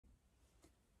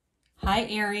Hi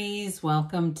Aries,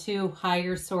 welcome to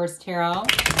Higher Source Tarot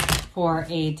for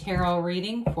a tarot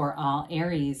reading for all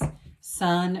Aries,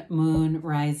 Sun, Moon,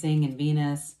 Rising, and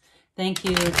Venus. Thank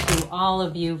you to all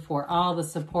of you for all the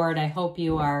support. I hope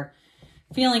you are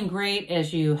feeling great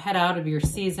as you head out of your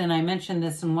season. I mentioned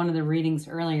this in one of the readings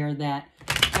earlier that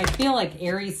I feel like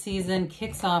Aries season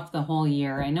kicks off the whole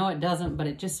year. I know it doesn't, but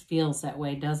it just feels that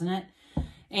way, doesn't it?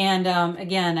 And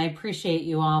again, I appreciate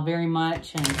you all very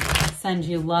much and send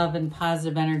you love and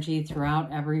positive energy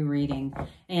throughout every reading.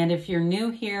 And if you're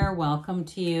new here, welcome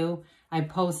to you. I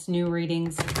post new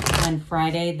readings on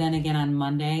Friday, then again on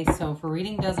Monday. So if a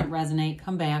reading doesn't resonate,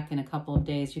 come back in a couple of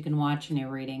days. You can watch a new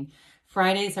reading.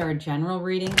 Fridays are a general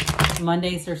reading.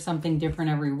 Mondays are something different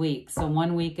every week. So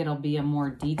one week it'll be a more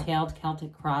detailed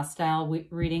Celtic Cross style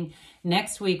reading.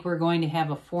 Next week we're going to have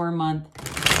a 4-month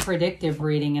predictive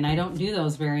reading, and I don't do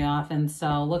those very often,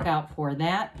 so look out for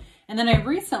that. And then I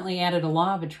recently added a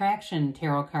Law of Attraction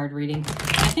tarot card reading.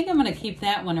 I think I'm going to keep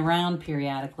that one around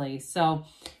periodically. So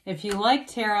if you like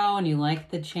tarot and you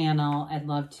like the channel, I'd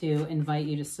love to invite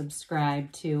you to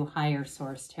subscribe to Higher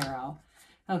Source Tarot.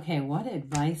 Okay, what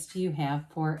advice do you have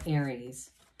for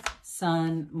Aries?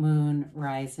 Sun, Moon,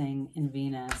 Rising, and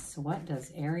Venus. What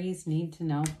does Aries need to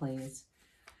know, please?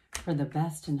 For the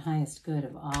best and highest good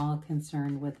of all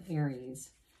concerned with Aries.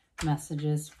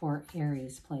 Messages for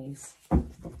Aries, please.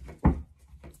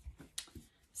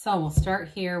 So we'll start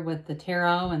here with the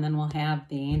tarot, and then we'll have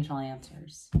the angel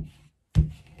answers.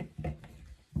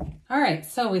 All right,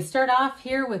 so we start off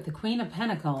here with the Queen of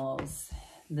Pentacles,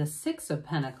 the Six of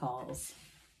Pentacles,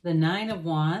 the Nine of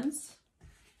Wands,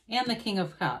 and the King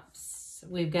of Cups.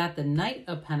 We've got the Knight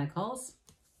of Pentacles,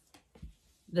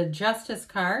 the Justice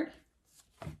card,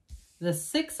 the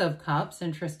Six of Cups,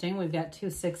 interesting. We've got 2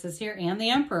 sixes here, and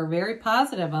the Emperor, very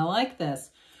positive. I like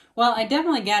this. Well, I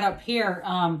definitely got up here.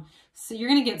 So you're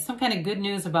going to get some kind of good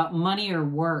news about money or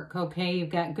work, okay? You've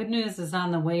got good news is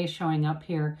on the way showing up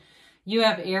here. You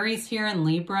have Aries here and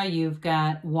Libra. You've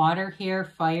got water here,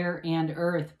 fire, and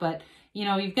earth. But, you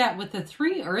know, you've got with the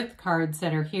 3 earth cards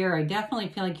that are here, I definitely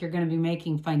feel like you're going to be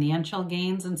making financial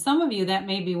gains. And some of you, that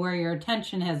may be where your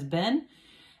attention has been.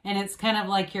 And it's kind of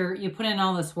like you put in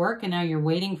all this work and now you're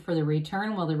waiting for the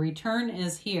return. Well, the return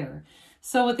is here.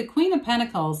 So with the Queen of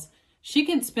Pentacles, she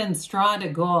can spin straw to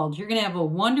gold. You're going to have a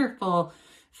wonderful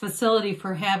facility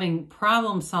for having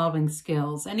problem-solving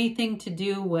skills. Anything to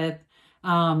do with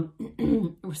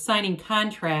signing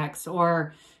contracts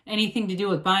or anything to do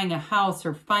with buying a house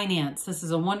or finance. This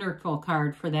is a wonderful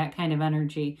card for that kind of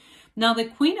energy. Now, the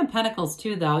Queen of Pentacles,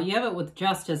 too, though, you have it with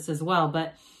Justice as well,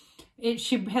 but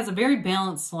she has a very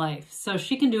balanced life, so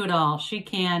she can do it all. She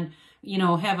can, you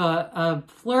know, have a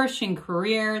flourishing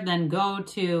career, then go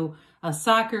to a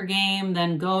soccer game,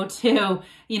 then go to,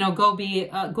 you know,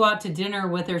 go out to dinner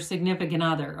with her significant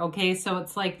other. Okay, so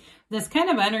it's like this kind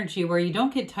of energy where you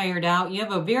don't get tired out. You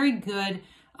have a very good,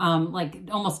 like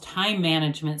almost time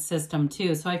management system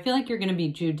too. So I feel like you're going to be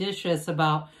judicious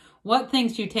about what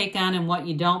things you take on and what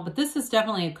you don't. But this is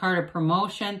definitely a card of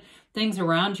promotion. Things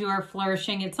around you are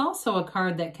flourishing. It's also a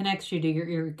card that connects you to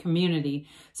your community.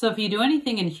 So if you do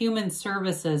anything in human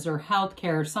services or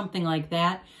healthcare or something like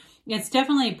that, it's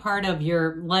definitely part of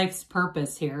your life's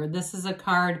purpose here. This is a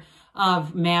card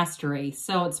of mastery.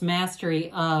 So it's mastery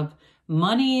of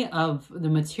money, of the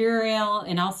material,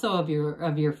 and also of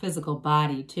your physical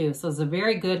body too. So it's a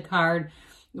very good card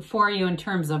for you in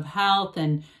terms of health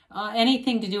and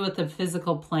anything to do with the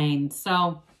physical plane.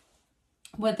 So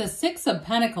with the Six of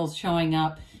Pentacles showing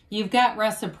up, you've got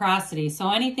reciprocity.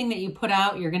 So anything that you put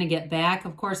out, you're going to get back.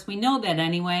 Of course, we know that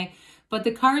anyway, but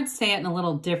the cards say it in a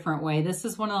little different way. This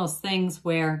is one of those things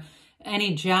where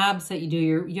any jobs that you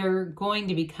do, you're going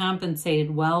to be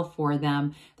compensated well for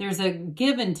them. There's a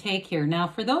give and take here. Now,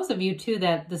 for those of you, too,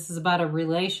 that this is about a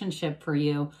relationship for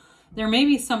you, there may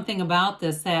be something about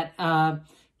this that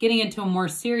getting into a more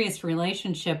serious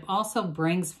relationship also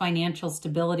brings financial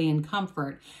stability and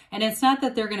comfort. And it's not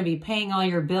that they're going to be paying all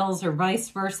your bills or vice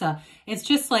versa. It's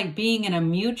just like being in a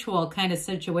mutual kind of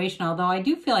situation. Although I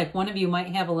do feel like one of you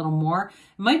might have a little more.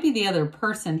 It might be the other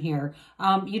person here.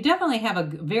 You definitely have a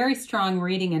very strong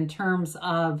reading in terms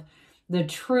of the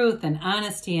truth and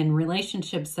honesty and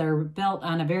relationships that are built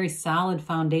on a very solid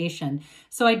foundation.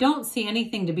 So I don't see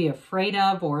anything to be afraid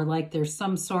of or like there's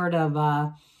some sort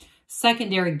of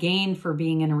secondary gain for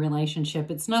being in a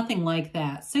relationship. It's nothing like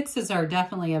that. Sixes are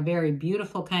definitely a very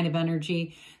beautiful kind of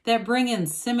energy that bring in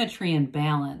symmetry and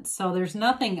balance. So there's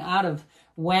nothing out of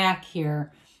whack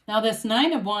here. Now this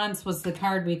Nine of Wands was the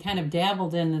card we kind of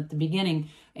dabbled in at the beginning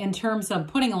in terms of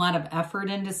putting a lot of effort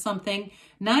into something.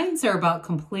 Nines are about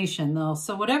completion though.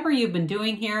 So whatever you've been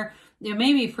doing here,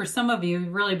 maybe for some of you,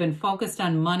 you've really been focused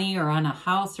on money or on a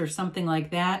house or something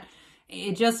like that.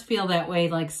 It just feel that way.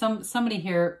 Like somebody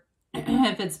here,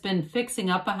 if it's been fixing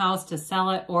up a house to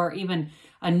sell it, or even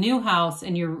a new house,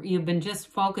 and you've been just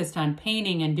focused on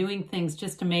painting and doing things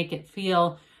just to make it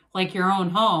feel like your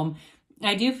own home,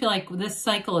 I do feel like this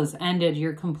cycle is ended.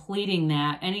 You're completing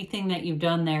that. Anything that you've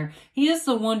done there. He is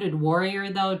the wounded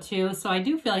warrior, though, too. So I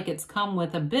do feel like it's come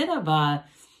with a bit of a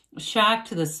shock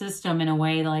to the system in a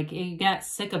way, like you got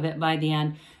sick of it by the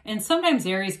end. And sometimes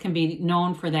Aries can be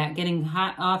known for that, getting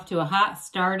off to a hot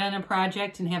start on a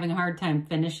project and having a hard time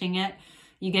finishing it.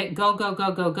 You get go, go,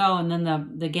 go, go, go, and then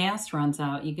the gas runs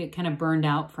out. You get kind of burned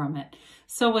out from it.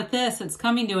 So with this, it's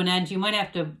coming to an end. You might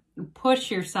have to push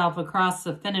yourself across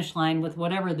the finish line with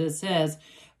whatever this is,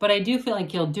 but I do feel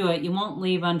like you'll do it. You won't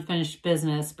leave unfinished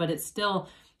business, but it's still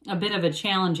a bit of a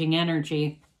challenging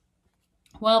energy.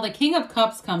 Well, the King of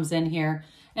Cups comes in here,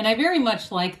 and I very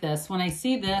much like this. When I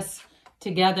see this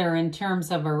together in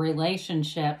terms of a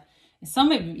relationship,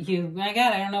 some of you, my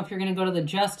God, I don't know if you're going to go to the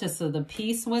Justice of the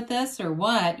Peace with this or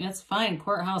what. That's fine.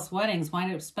 Courthouse weddings. Why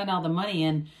do you spend all the money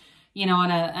in, you know,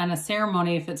 on a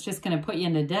ceremony if it's just going to put you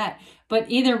into debt? But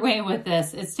either way with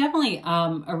this, it's definitely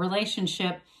a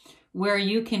relationship where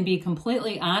you can be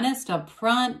completely honest up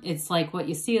front. It's like what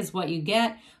you see is what you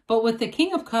get. But with the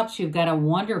King of Cups, you've got a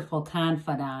wonderful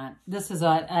confidant. This is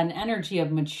an energy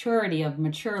of maturity, of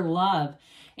mature love.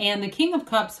 And the King of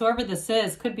Cups, whoever this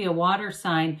is, could be a water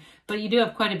sign, but you do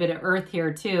have quite a bit of earth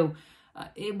here too.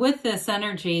 With this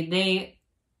energy, they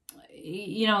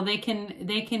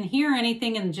can hear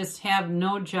anything and just have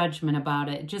no judgment about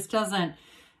it. It just doesn't,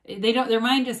 their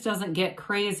mind just doesn't get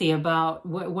crazy about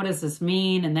what does this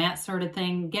mean and that sort of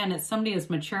thing. Again, it's somebody who's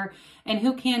mature and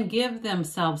who can give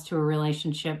themselves to a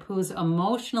relationship, who's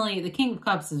emotionally, the King of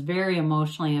Cups is very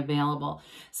emotionally available.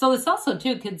 So this also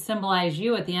too could symbolize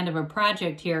you at the end of a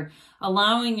project here,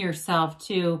 allowing yourself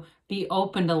to be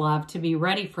open to love, to be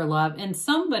ready for love. And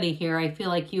somebody here, I feel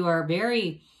like you are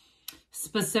very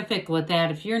specific with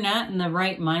that. If you're not in the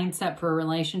right mindset for a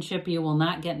relationship, you will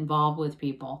not get involved with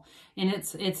people. And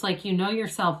it's like you know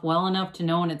yourself well enough to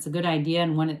know when it's a good idea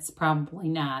and when it's probably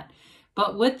not.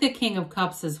 But with the King of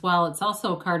Cups as well, it's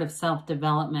also a card of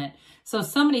self-development. So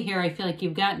somebody here, I feel like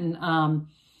you've gotten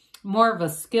more of a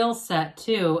skill set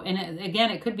too. And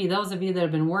again, it could be those of you that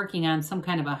have been working on some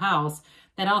kind of a house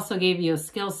that also gave you a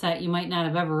skill set you might not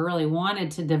have ever really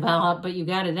wanted to develop, but you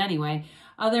got it anyway.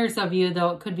 Others of you,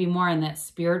 though, it could be more on that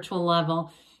spiritual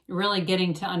level, really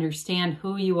getting to understand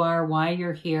who you are, why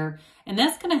you're here. And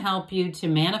that's going to help you to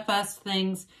manifest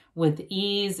things with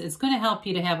ease. It's going to help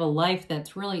you to have a life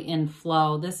that's really in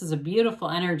flow. This is a beautiful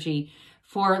energy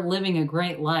for living a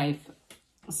great life.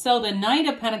 So the Knight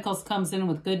of Pentacles comes in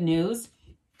with good news,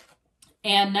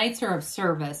 and Knights are of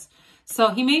service. So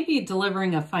he may be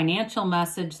delivering a financial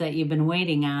message that you've been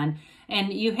waiting on.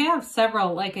 And you have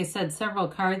several, like I said, several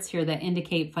cards here that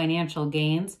indicate financial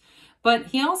gains. But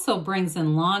he also brings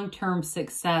in long-term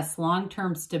success,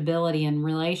 long-term stability in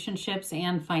relationships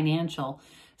and financial.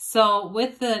 So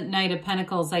with the Knight of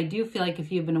Pentacles, I do feel like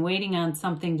if you've been waiting on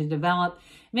something to develop,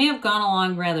 it may have gone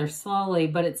along rather slowly,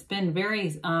 but it's been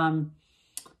very,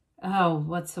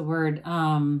 what's the word?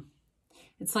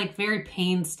 It's like very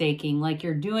painstaking, like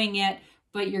you're doing it,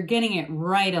 but you're getting it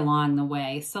right along the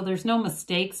way. So there's no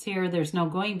mistakes here. There's no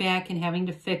going back and having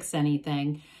to fix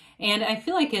anything. And I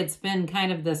feel like it's been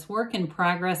kind of this work in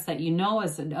progress that you know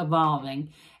is evolving,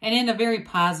 and in a very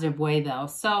positive way though.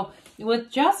 So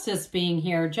with Justice being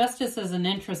here, Justice is an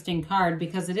interesting card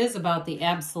because it is about the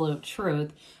absolute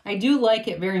truth. I do like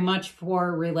it very much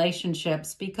for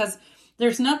relationships because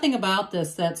there's nothing about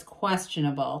this that's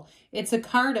questionable. It's a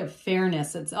card of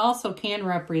fairness. It also can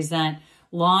represent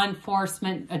law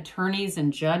enforcement, attorneys,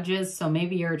 and judges. So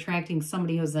maybe you're attracting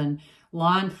somebody who's in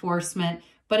law enforcement,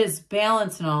 but it's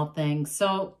balance in all things.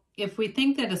 So if we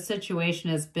think that a situation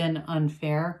has been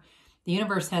unfair, the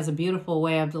universe has a beautiful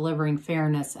way of delivering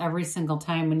fairness every single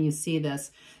time when you see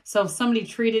this. So if somebody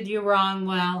treated you wrong,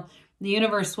 well, the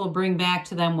universe will bring back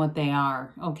to them what they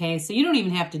are, okay? So you don't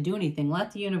even have to do anything.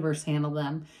 Let the universe handle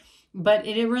them. But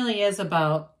it really is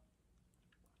about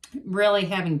really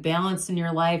having balance in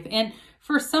your life. And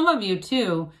for some of you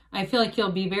too, I feel like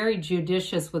you'll be very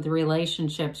judicious with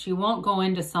relationships. You won't go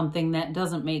into something that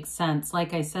doesn't make sense.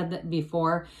 Like I said that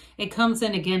before, it comes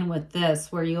in again with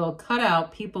this, where you'll cut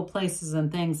out people, places,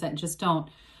 and things that just aren't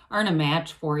a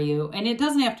match for you. And it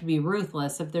doesn't have to be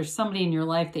ruthless. If there's somebody in your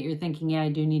life that you're thinking, yeah, I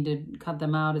do need to cut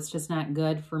them out, it's just not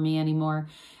good for me anymore,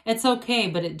 it's okay.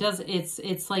 But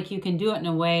it's like you can do it in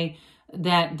a way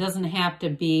that doesn't have to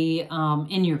be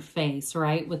in your face,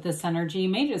 right? With this energy, you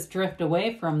may just drift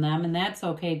away from them, and that's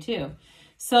okay too.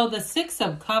 So the Six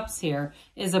of Cups here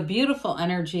is a beautiful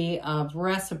energy of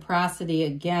reciprocity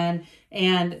again,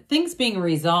 and things being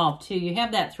resolved too. You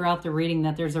have that throughout the reading,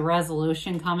 that there's a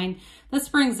resolution coming. This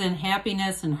brings in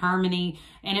happiness and harmony,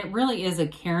 and it really is a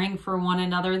caring for one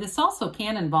another. This also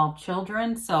can involve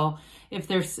children. So if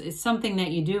there's something that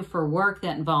you do for work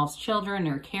that involves children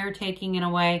or caretaking in a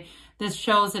way, this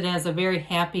shows it as a very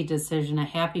happy decision, a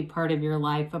happy part of your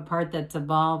life, a part that's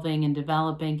evolving and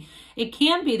developing. It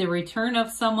can be the return of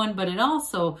someone, but it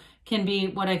also can be,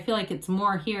 what I feel like it's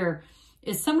more here,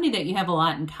 is somebody that you have a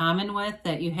lot in common with,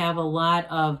 that you have a lot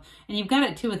of, and you've got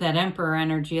it too with that Emperor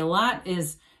energy.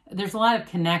 There's a lot of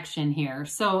connection here.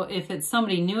 So if it's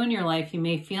somebody new in your life, you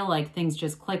may feel like things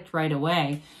just clicked right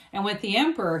away. And with the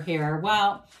Emperor here,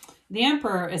 well, the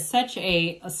Emperor is such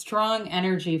a strong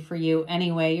energy for you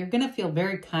anyway. You're going to feel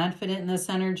very confident in this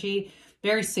energy,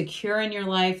 very secure in your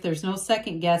life. There's no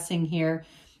second guessing here.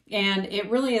 And it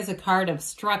really is a card of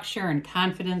structure and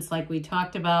confidence like we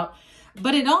talked about.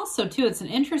 But it also, too, it's an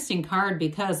interesting card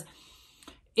because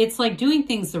it's like doing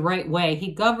things the right way. He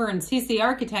governs, he's the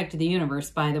architect of the universe,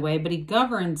 by the way, but he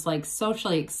governs like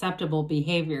socially acceptable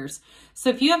behaviors. So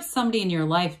if you have somebody in your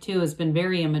life too who's been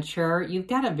very immature, you've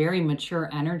got a very mature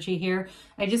energy here.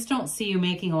 I just don't see you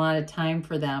making a lot of time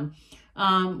for them.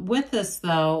 With this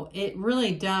though, it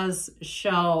really does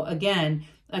show, again,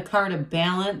 a card of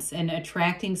balance and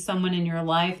attracting someone in your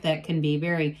life that can be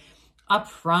very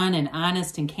upfront and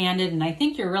honest and candid. And I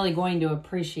think you're really going to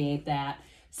appreciate that.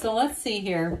 So let's see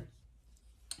here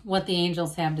what the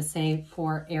angels have to say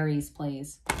for Aries,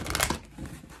 please.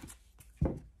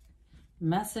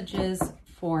 Messages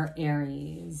for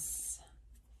Aries.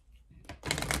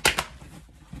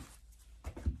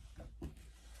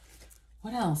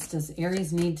 What else does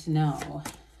Aries need to know?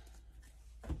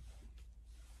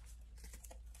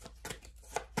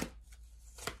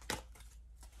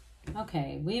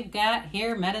 Okay, we've got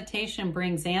here meditation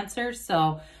brings answers.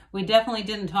 So we definitely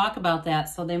didn't talk about that,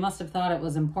 so they must have thought it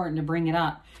was important to bring it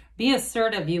up. Be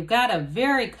assertive. You've got a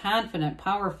very confident,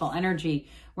 powerful energy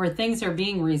where things are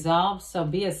being resolved, so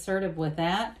be assertive with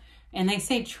that. And they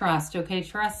say trust, okay?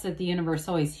 Trust that the universe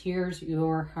always hears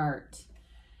your heart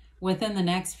within the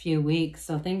next few weeks.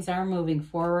 So things are moving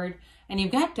forward. And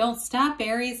you've got don't stop,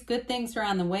 Aries. Good things are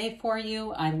on the way for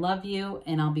you. I love you,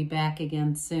 and I'll be back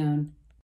again soon.